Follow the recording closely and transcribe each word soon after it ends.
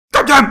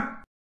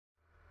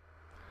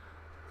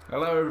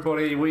Hello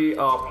everybody, we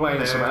are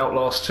playing some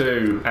Outlast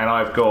 2 and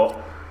I've got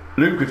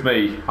Luke with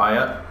me.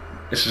 Hiya.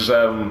 This is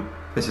Ben.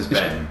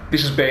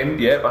 This is Ben,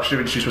 yeah, I should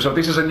introduce myself.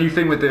 This is a new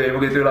thing we're doing. We're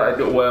going to do like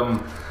a little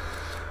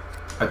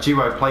a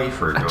duo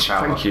playthrough.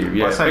 Thank you,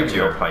 yeah. I say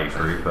duo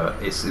playthrough,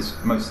 but it's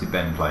mostly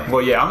Ben playing.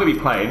 Well, yeah, I'm going to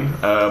be playing.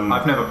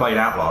 I've never played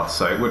Outlast,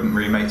 so it wouldn't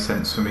really make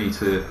sense for me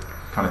to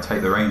kind of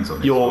take the reins on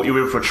this. You're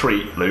in for a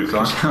treat, Luke.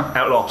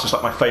 Outlast is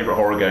like my favourite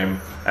horror game,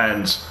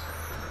 and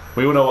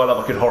we all know I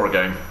love a good horror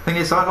game. Thing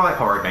is, I like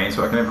horror games,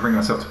 but I can never bring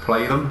myself to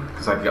play them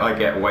because I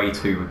get way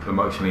too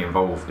emotionally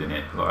involved in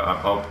it. Like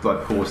I'll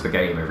like pause the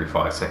game every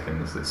 5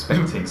 seconds,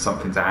 expecting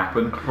something to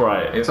happen.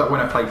 Right. It's like when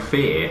I played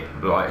Fear,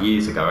 like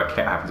years ago, I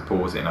kept having to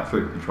pause it, and I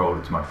threw the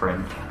controller to my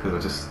friend because I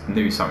just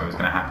knew something was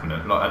going to happen.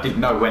 And, like I didn't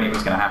know when it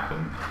was going to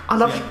happen. I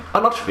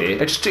loved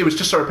Fear. It was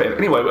just so repetitive.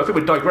 Anyway, I think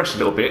we're digressing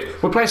a little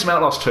bit. We're playing some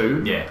Outlast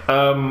 2. Yeah.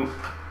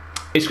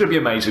 It's going to be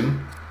amazing.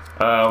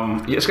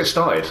 Yeah, let's get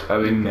started. I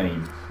mean,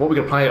 what are we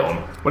going to play it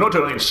on? We're not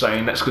doing it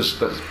insane. That's because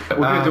we're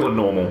going to do it on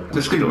normal.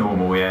 Just do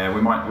normal, yeah.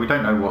 We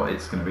don't know what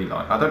it's going to be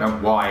like. I don't know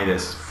why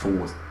there's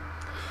 4.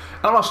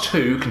 Outlast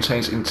 2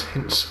 contains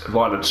intense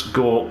violence,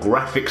 gore,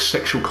 graphic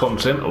sexual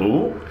content,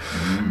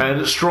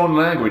 and strong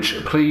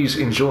language. Please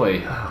enjoy.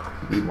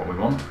 What we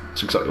want.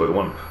 That's exactly what we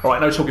want. All right,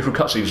 no talking through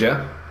cutscenes,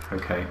 yeah.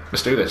 Okay.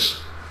 Let's do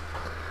this.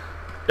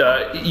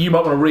 You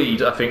might want to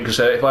read, I think, because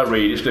if I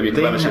read, it's going to be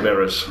a calamity of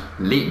errors.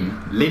 Lynn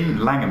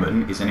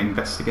Langerman is an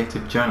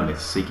investigative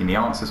journalist seeking the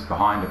answers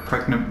behind a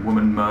pregnant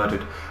woman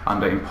murdered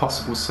under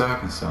impossible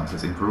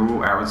circumstances in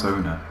rural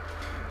Arizona.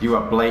 You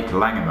are Blake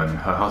Langerman,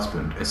 her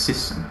husband,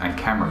 assistant and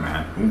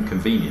cameraman. All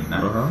convenient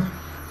now.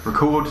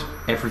 Record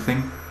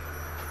everything.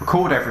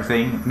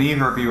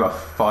 Neither of you are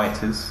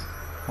fighters.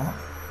 What?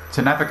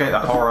 To navigate the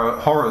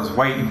horrors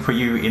waiting for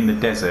you in the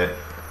desert,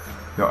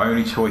 your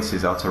only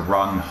choices are to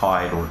run,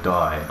 hide, or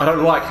die. I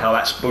don't like how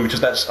that's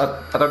because that's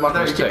I don't like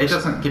those It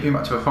doesn't give you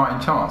much of a fighting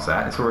chance.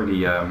 That it's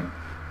already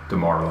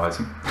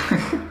demoralising.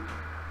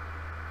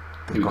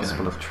 The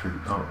gospel of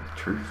truth. Oh,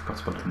 truth.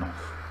 Gospel of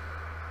enough.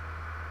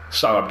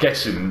 So I'm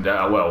guessing.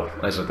 Well,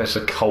 there's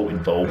a cult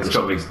involved. It's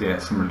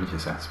got some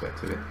religious aspect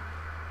to it.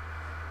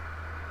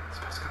 I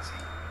suppose I can't see.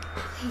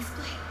 Please,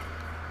 Blake.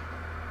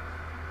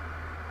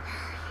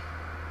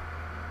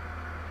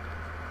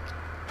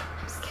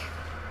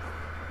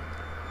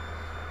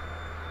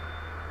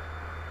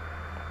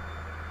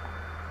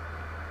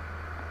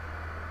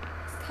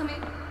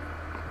 Coming.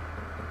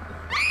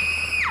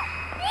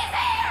 He's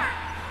here!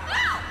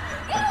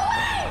 Get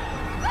away!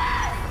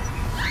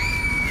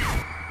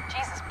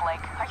 Jesus,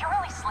 Blake, are you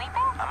really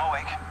sleeping? I'm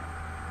awake.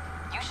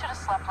 You should have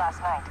slept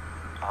last night.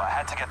 Well, I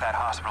had to get that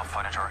hospital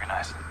footage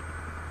organized.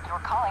 You were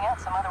calling out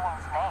some other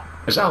woman's name.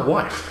 Is that a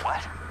wife?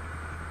 What?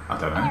 I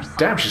don't know.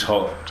 Damn, she's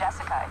hot.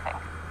 Jessica, I think.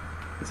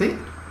 Is he?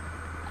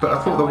 But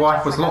I thought the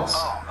wife was lost.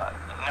 Oh,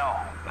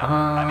 no.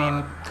 I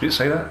mean, did it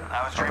say that?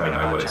 I was I don't dreaming know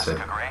about what it Jessica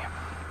said. Gray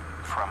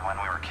from when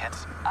we were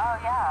kids. Oh,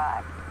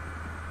 yeah.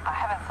 I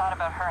haven't thought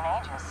about her in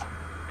ages.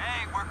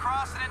 Hey, we're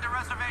crossing into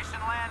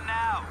reservation land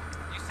now.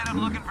 You said I'm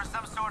looking for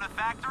some sort of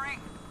factory?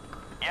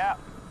 Yeah.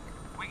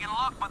 We can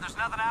look, but there's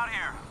nothing out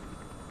here.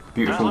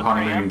 Beautiful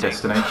honeymoon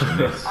destination,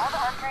 this. All the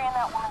mercury in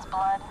that woman's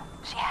blood,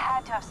 she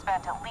had to have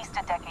spent at least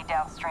a decade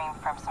downstream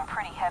from some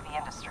pretty heavy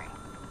industry.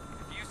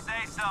 If you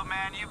say so,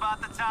 man, you bought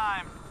the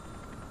time.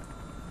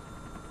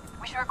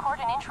 We should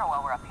record an intro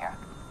while we're up here.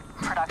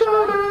 Production.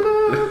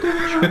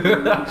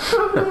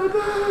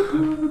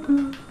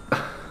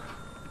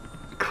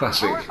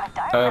 Classic. Where's my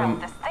diagram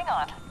with this thing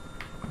on?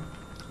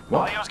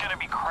 What? Audio's gonna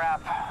be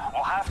crap.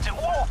 We'll have to.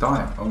 Whoa!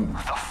 Die. Oh.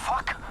 The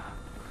fuck?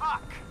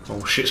 Fuck.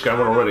 Oh, shit's going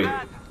on already.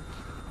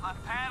 My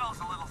panel's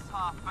a little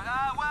soft, but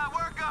well,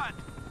 we're good.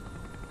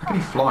 How can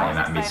you fly in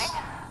that mist?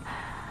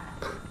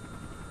 Exciting.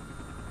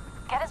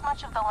 Get as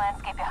much of the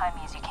landscape behind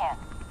me as you can.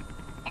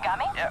 You got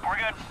me? Yeah, we're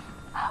good.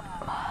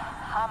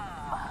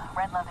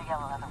 Red leather,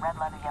 yellow leather, red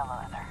leather, yellow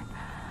leather.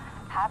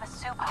 Have a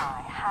soup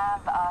pie,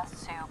 have a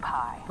soup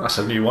pie. That's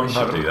a new one. We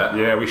should do that.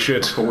 Yeah, we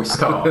should. Before we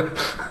start.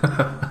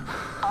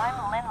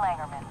 I'm Lynn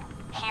Langerman,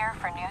 here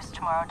for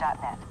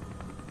newstomorrow.net.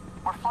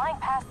 We're flying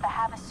past the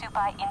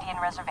Havasupai Indian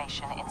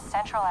Reservation in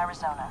central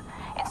Arizona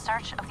in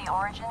search of the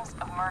origins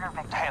of murder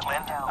victim Hey,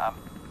 Lynn, Jane Doe.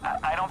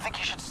 I don't think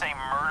you should say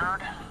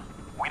murdered.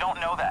 We don't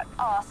know that.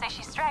 Oh, I'll say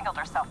she strangled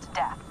herself to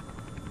death.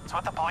 It's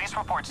what the police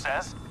report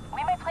says.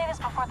 We may play this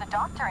before the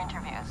doctor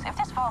interviews. If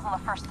this falls on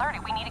the first 30,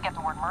 we need to get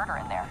the word murder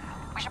in there.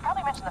 We should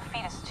probably mention the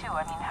fetus, too.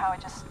 I mean, how it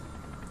just...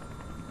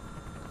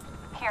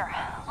 Here,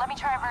 let me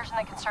try a version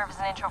that can serve as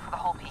an intro for the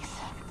whole piece.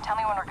 Tell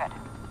me when we're good.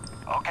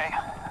 Okay.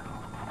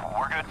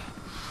 We're good.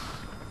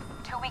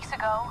 2 weeks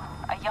ago,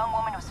 a young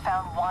woman was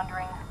found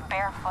wandering,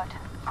 barefoot,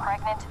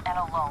 pregnant, and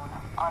alone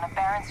on a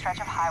barren stretch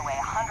of highway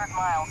 100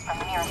 miles from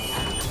the nearest...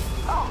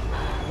 Oh!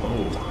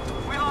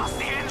 We lost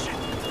the engine.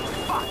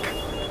 Fuck.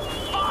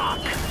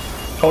 Fuck.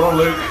 Hold on,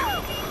 Luke.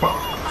 What?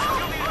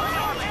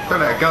 Don't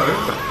let it go.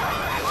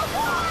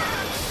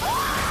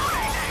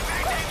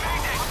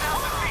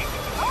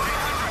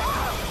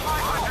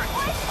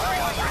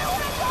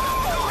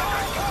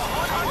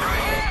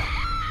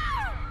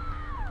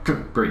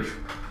 Good grief.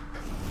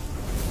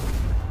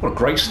 What a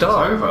great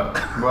start. Over.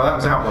 Well, that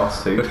was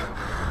Outlast 2.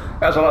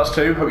 That was Outlast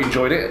 2. Hope you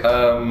enjoyed it.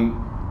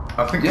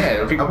 I think.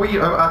 Yeah. Are we?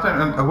 I don't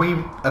know. Are we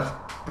a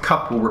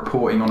couple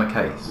reporting on a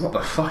case? What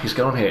the fuck is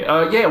going on here?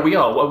 Yeah, we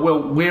are. Well,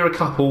 we're a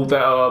couple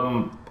that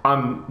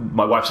I'm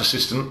my wife's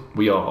assistant.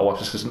 We are our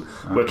wife's assistant.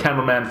 Okay. We're a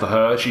cameraman for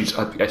her. She's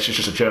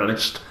just a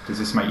journalist. Does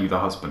this make you the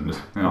husband?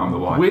 And I'm the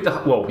wife.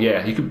 Well,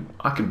 yeah. You can.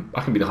 I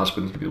can be the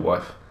husband. You can be the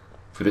wife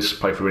for this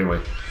playthrough anyway.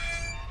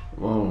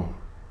 Whoa.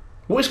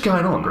 What is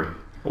going on?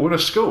 We're in a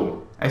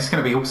school. It's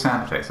going to be all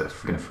sound effects that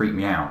are going to freak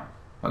me out.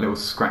 Like little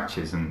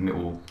scratches and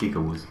little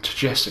giggles. To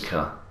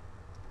Jessica.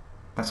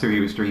 That's who he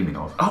was dreaming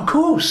of. Oh, of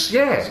course,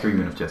 yeah. He's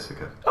dreaming of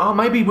Jessica. Oh,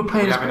 maybe we're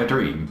playing. Are we having a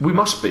dream? We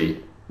must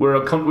be.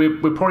 We're probably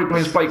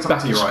playing Blake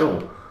back in school.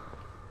 Right.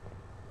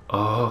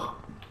 Oh.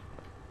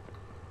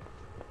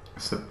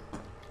 It's the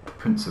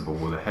principal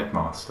or the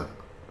headmaster.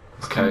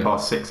 It's Okay.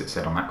 6:10, it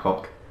said on that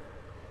clock.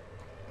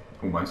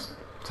 Almost.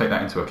 Take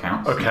that into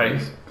account. Okay.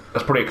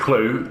 That's probably a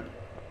clue.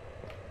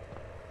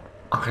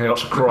 Okay,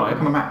 lots of crime. Look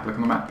on the map. Look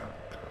on the map.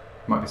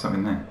 Might be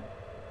something there.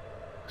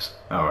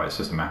 Oh, right, it's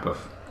just a map of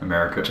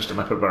America. Just a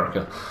map of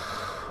America.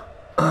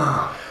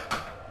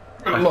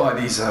 Like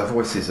these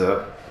voices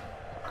are.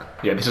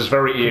 Yeah, this is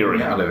very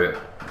eerie. Out of it.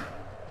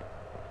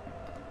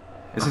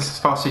 Is this as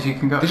fast as you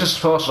can go? This is as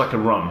fast as I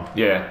can run.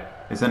 Yeah.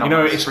 Is there not? You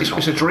know,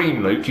 it's a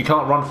dream, Luke. You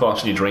can't run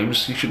fast in your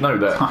dreams. You should know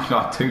that.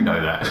 I do know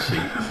that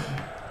actually.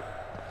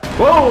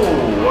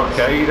 Whoa!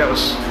 Okay, that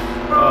was.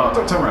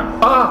 Don't turn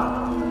around. Ah!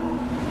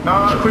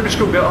 No. It's a creepy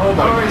school girl. Oh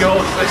my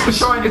god! It's the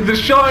Shining. The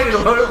Shining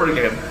all over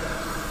again.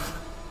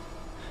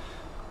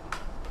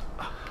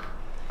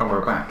 Oh,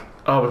 we're back.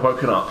 Oh, we've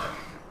woken up.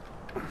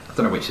 I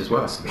don't know which is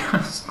worse, to be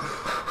honest.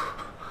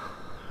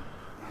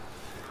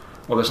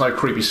 Well, there's no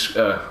creepy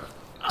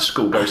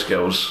school ghost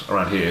girls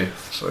around here,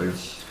 so.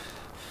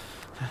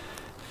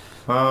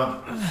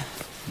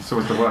 It's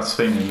always the worst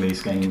thing in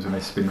these games when they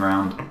spin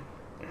round.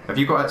 Have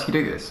you got to actually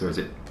do this, or is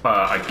it?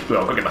 I've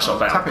got to get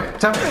myself out. Tap it,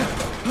 tap it.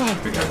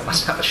 Here we go. I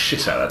sat the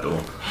shit out of that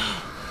door.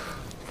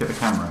 Get the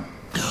camera.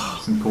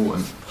 It's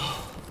important.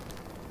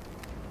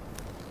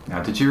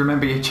 Now, did you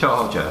remember your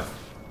charger?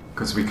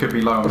 Because we could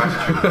be low on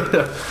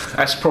battery.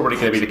 That's probably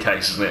going to be the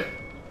case, isn't it?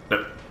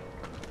 Look.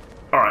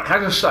 Alright, how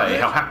can I say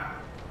how...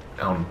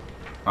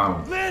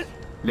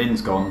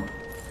 Lynn's gone.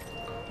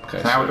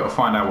 Okay, so now we've got to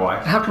find our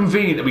wife. How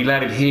convenient that we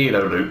landed here,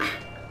 though, Luke.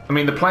 I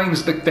mean, the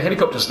planes, the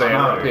helicopter's there,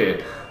 up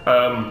here.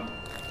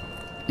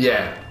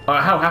 Yeah.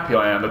 How happy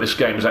I am that this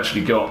game has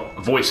actually got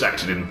voice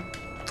acted in.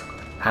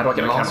 How do I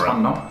get a camera? Last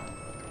one not.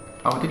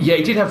 Oh, Yeah,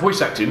 it did have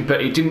voice acting,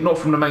 but it didn't, not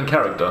from the main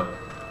character.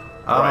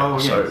 Oh,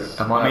 right, yes.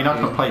 So, I mean,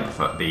 I've not played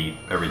the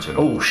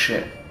original. Oh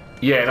shit.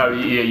 Yeah, no,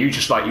 yeah, you were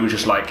just like.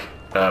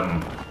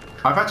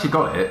 I've actually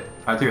got it.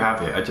 I do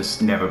have it. I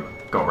just never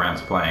got around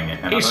to playing it.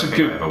 And It's a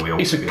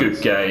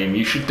good game.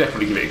 You should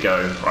definitely give it a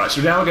go. Right,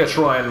 so now we're going to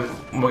try and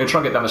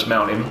get down this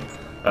mountain.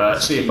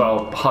 See if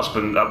our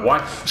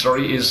wife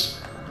is.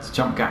 It's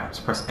jump gaps.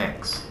 Press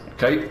X.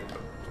 Okay.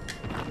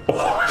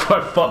 Oh, if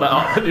I fuck that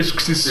up this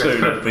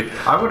soon,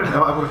 I would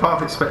have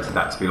half expected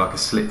that to be like a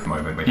slip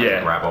moment when you have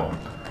to grab on.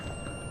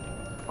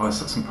 Oh,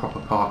 there's some proper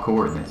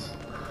parkour in this.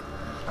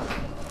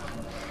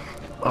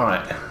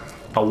 Alright.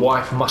 Our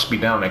wife must be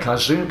down there. Can I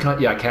zoom?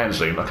 Yeah, I can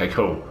zoom. Okay,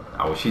 cool.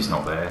 Oh, well, she's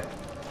not there.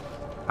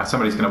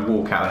 Somebody's going to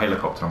walk out of the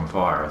helicopter on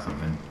fire or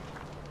something.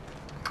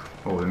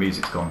 Oh, the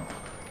music's gone.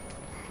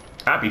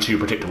 That'd be too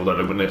predictable, though,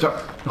 wouldn't it?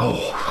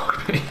 Oh,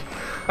 fuck me.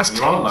 That's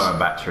You are low on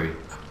battery.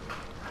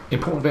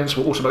 Important events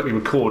will automatically be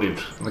recorded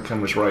and the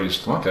camera's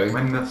raised. What? Okay.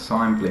 When the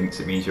sign blinks,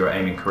 it means you're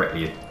aiming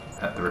correctly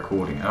at the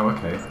recording. Oh,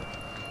 okay.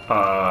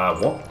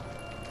 What?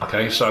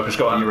 Okay, so I've just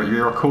got...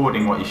 You're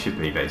recording what you should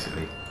be,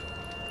 basically.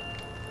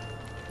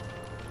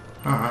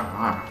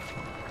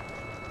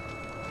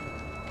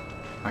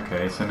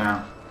 Okay, so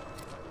now...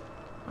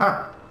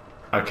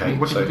 Okay,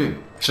 what did you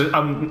do? So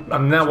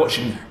I'm now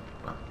watching...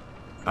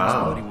 His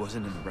body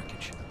wasn't in the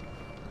wreckage.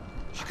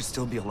 She could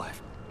still be alive.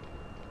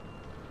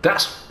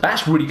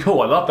 That's really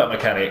cool. I love that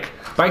mechanic.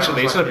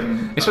 Basically, instead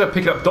of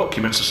picking up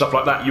documents and stuff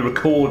like that, you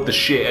record the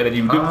shit and then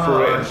you look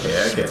for it. Okay,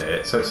 I get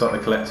it. So it's like the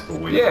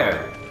collectible.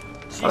 Yeah.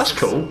 Oh, that's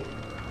cool.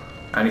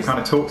 And he kind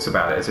of talks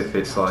about it as if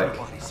it's like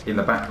in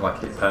the back,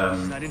 like it,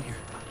 Not in here.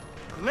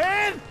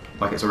 Lynn!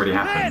 like it's already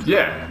happened.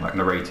 Yeah. Like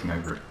narrating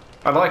over it.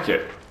 I like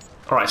it.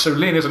 All right, so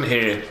Lynn isn't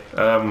here.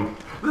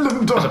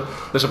 Linda,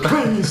 there's a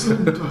please,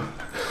 Linda.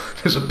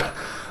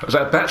 Was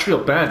that a battery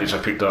or bandage I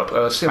picked up?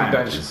 Let's see how many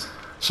bandages.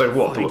 So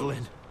what? Find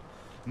Lynn.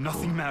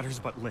 Nothing matters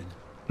but Lynn.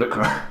 Look.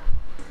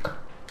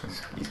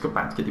 He's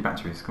got get your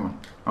batteries. Come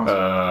on.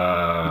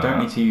 You don't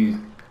need to use.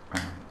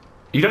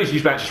 You don't need to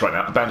use bandages right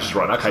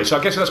now. Okay, so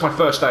I guess that's my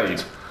first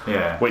aid.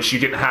 Yeah. Which you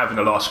didn't have in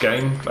the last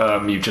game.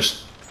 You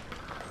just.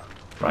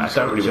 Right, I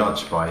don't really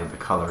judge by the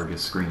colour of your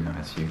screen, I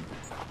assume.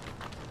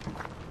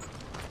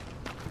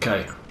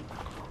 Okay.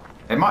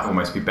 It might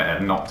almost be better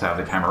not to have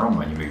the camera on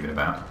when you're moving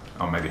about.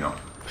 Oh, maybe not.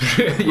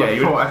 Yeah,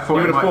 you would have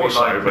thought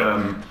so, like,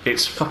 but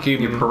it's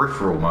fucking... Your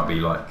peripheral might be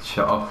like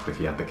shut off if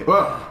you had the...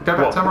 Well, go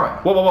back to the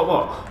right.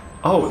 What?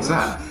 Oh, What's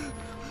that?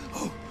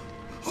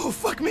 Oh,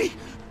 fuck me!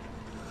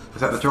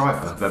 Is that the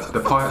driver? The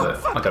pilot?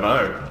 I don't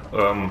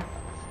know.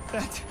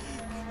 That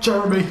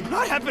Jeremy! did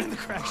not happen in the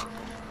crash.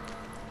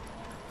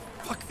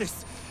 Fuck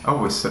this.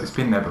 Oh, it's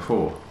been there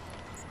before.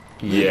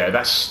 Yeah,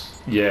 that's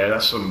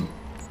some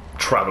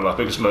traveller.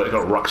 Because look, they've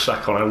got a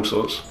rucksack on and all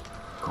sorts.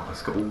 God,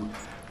 it's got all...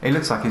 It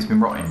looks like he's been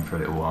rotting for a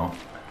little while.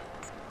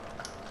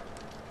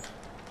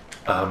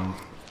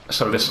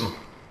 So listen.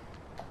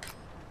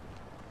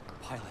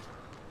 Pilot.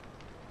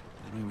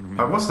 I don't even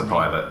remember. Oh, what's the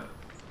pilot?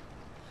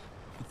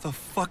 What the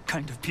fuck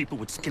kind of people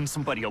would skin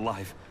somebody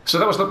alive? So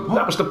that was the How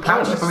long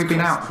pilot. have we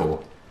been out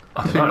for?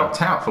 He's been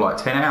knocked out for like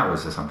 10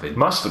 hours or something.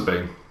 Must have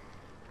been.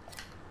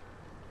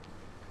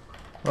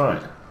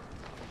 Right.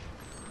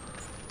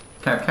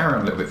 Carry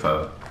on a little bit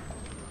further.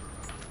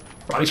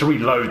 I need to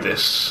reload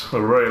this. A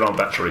very long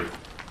battery.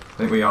 I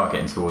think we are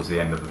getting towards the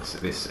end of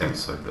this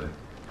episode, though.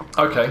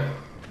 Okay.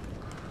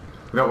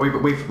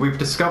 We've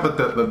discovered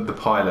that the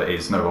pilot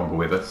is no longer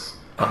with us.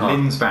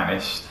 Lynn's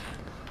vanished,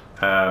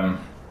 and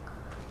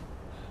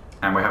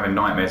we're having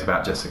nightmares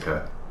about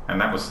Jessica. And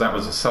that was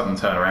a sudden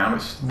turnaround,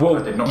 which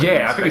I did not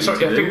I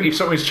think if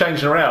something's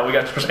changing around, we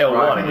have to press L1.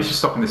 Right, I think we should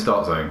stop in the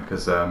start zone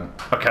because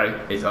Okay.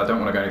 I don't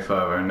want to go any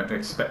further and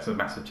expect a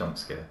massive jump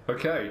scare.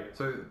 Okay.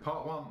 So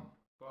part one.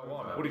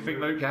 What do you think,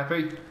 Luke?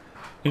 Happy?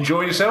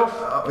 Enjoying yourself?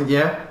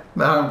 Yeah.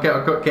 I've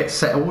got to get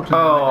settled.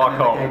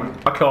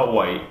 I can't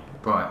wait.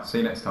 Right. See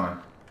you next time.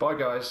 Bye,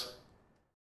 guys.